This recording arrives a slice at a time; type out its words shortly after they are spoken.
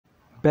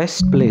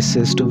Best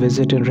places to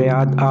visit in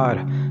Riyadh are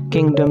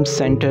Kingdom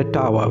Center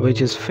Tower,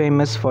 which is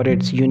famous for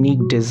its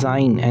unique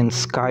design, and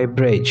Sky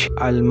Bridge,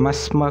 Al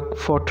Masmak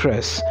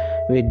Fortress,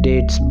 which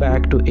dates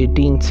back to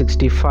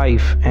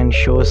 1865 and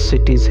shows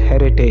city's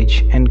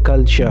heritage and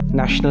culture.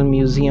 National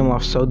Museum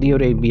of Saudi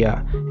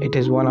Arabia. It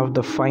is one of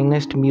the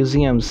finest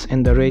museums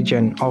in the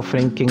region,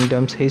 offering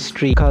kingdom's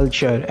history,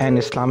 culture, and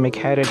Islamic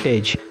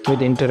heritage with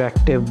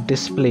interactive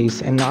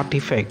displays and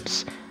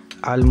artifacts.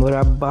 Al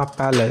Murabba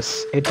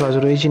Palace. It was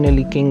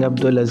originally King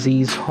Abdul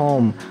Aziz's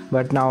home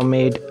but now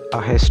made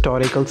a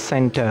historical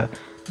center.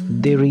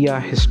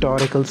 Diriyah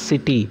Historical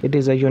City. It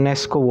is a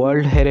UNESCO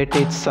World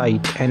Heritage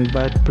Site and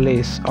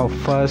birthplace of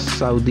first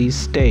Saudi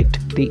state.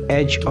 The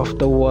Edge of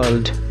the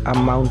World, a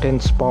mountain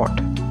spot.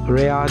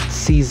 Riyadh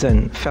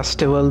Season,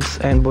 festivals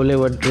and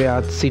Boulevard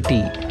Riyadh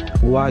City.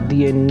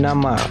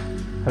 Wadi-e-Nama,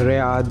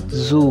 Riyadh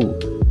Zoo,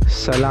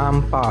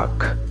 Salam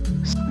Park,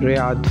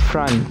 Riyadh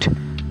Front,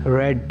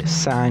 Red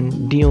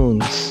Sand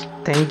Dunes.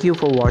 Thank you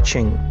for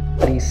watching.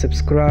 Please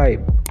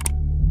subscribe.